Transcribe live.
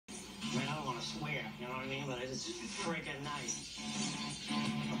you know what I mean? But it's friggin' nice.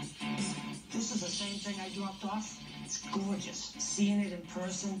 This is the same thing I dropped off. It's gorgeous. Seeing it in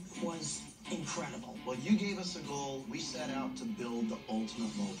person was incredible. Well, you gave us a goal. We set out to build the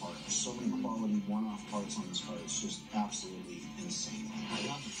ultimate Mopar. There's so many quality one-off parts on this car. It's just absolutely insane. I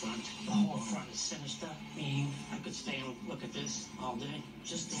love the front. The whole front is sinister. I mean, I could stay and look at this all day.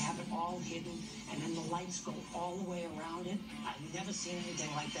 Just to have it all hidden, and then the lights go all the way around it. I've never seen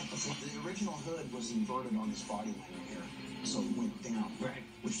anything like that before. The original hood was inverted on this body liner here, so it went down. Right.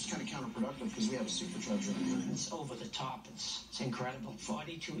 Which was kind of counterproductive because we have a supercharger in here. It's over the top. It's incredible.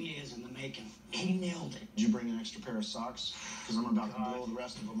 42 years in the making. He nailed it. Did you bring an extra pair of socks? Because I'm about to blow the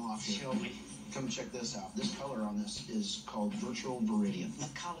rest of them off here. Show me. Come check this out. This color on this is called Virtual Viridian.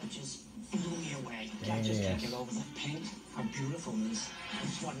 The color just blew me away. I just can't get over the paint. How beautiful it is.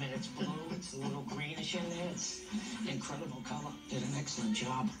 It's 1 minute it's blue. It's a little greenish in there. It's incredible color. Did an excellent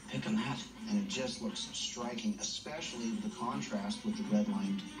job picking that. And it just looks striking, especially the contrast with the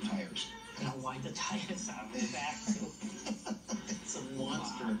red-lined tires. You know why the tires are in the back too. It's a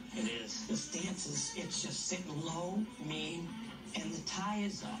monster. Wow, it is. The stance is, it's just sitting low, mean, and the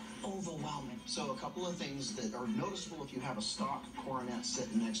tires are overwhelming. So a couple of things that are noticeable if you have a stock Coronet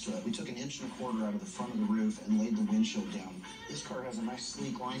sitting next to it. We took 1.25 inches out of the front of the roof and laid the windshield down. This car has a nice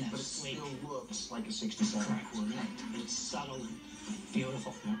sleek line, but it still looks like a 67 Coronet. It's subtle and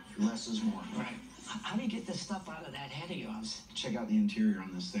beautiful. Less is more. Right. How do you get this stuff out of that head of yours? Check out the interior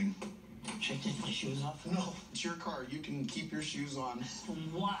on this thing. Should I take my shoes off? No, it's your car. You can keep your shoes on.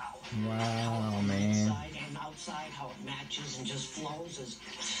 Wow. Wow, man. Inside and outside, how it matches and just flows is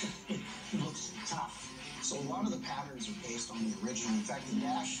it looks tough. So a lot of the patterns are based on the original. In fact, the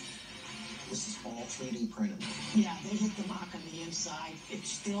dash, this is all 3D printed. Yeah, they hit the mark on the inside.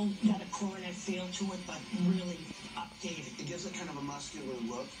 It's still got a Coronet feel to it, but really updated. It gives it kind of a muscular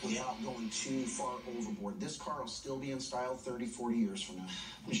look without going too far overboard. This car will still be in style 30, 40 years from now.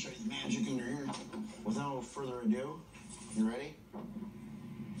 Let me show you the magic in your ear. Without further ado, you ready?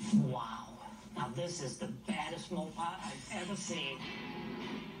 Wow. Now this is the baddest Mopar I've ever seen.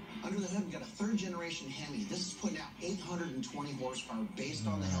 Under the hood, we got a third-generation Hemi. This is putting out 820 horsepower based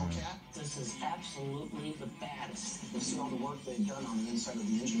on the Hellcat. This is absolutely the baddest. You see all the work they've done on the inside of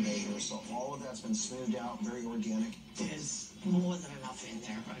the engine bay here, so all of that's been smoothed out, very organic. There's more than enough in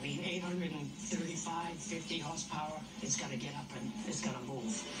there. I mean, 835, 50 horsepower. It's going to get up and it's going to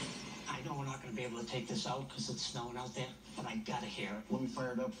move. I know we're not going to be able to take this out because it's snowing out there, but I got to hear it. Let me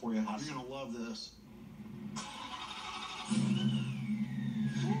fire it up for you. You're going to love this.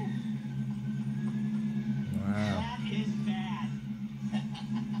 That is bad.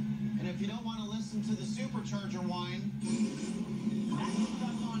 And if you don't want to listen to the supercharger whine, That's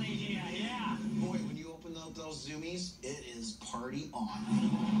stuff on it here, yeah. boy, when you open up those zoomies, it is party on.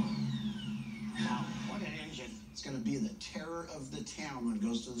 Wow, what an engine. It's going to be the terror of the town when it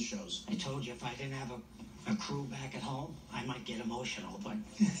goes to the shows. I told you if I didn't have a crew back at home, I might get emotional, but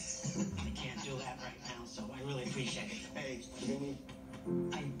I can't do that right now, so I really appreciate it. Hey, Jimmy.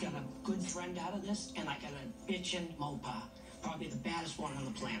 I got a good friend out of this, and I got a bitchin' Mopar. Probably the baddest one on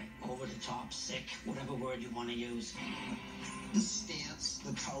the planet. Over the top, sick, whatever word you want to use. The stance,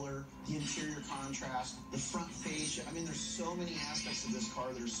 the color, the interior contrast, the front fascia. I mean, there's so many aspects of this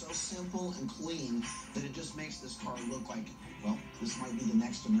car that are so simple and clean that it just makes this car look like, well, this might be the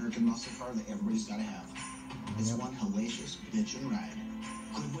next American muscle car that everybody's got to have. It's one hellacious bitchin' ride.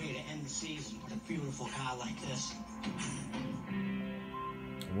 Good way to end the season with a beautiful car like this.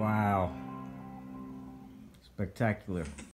 Wow. Spectacular.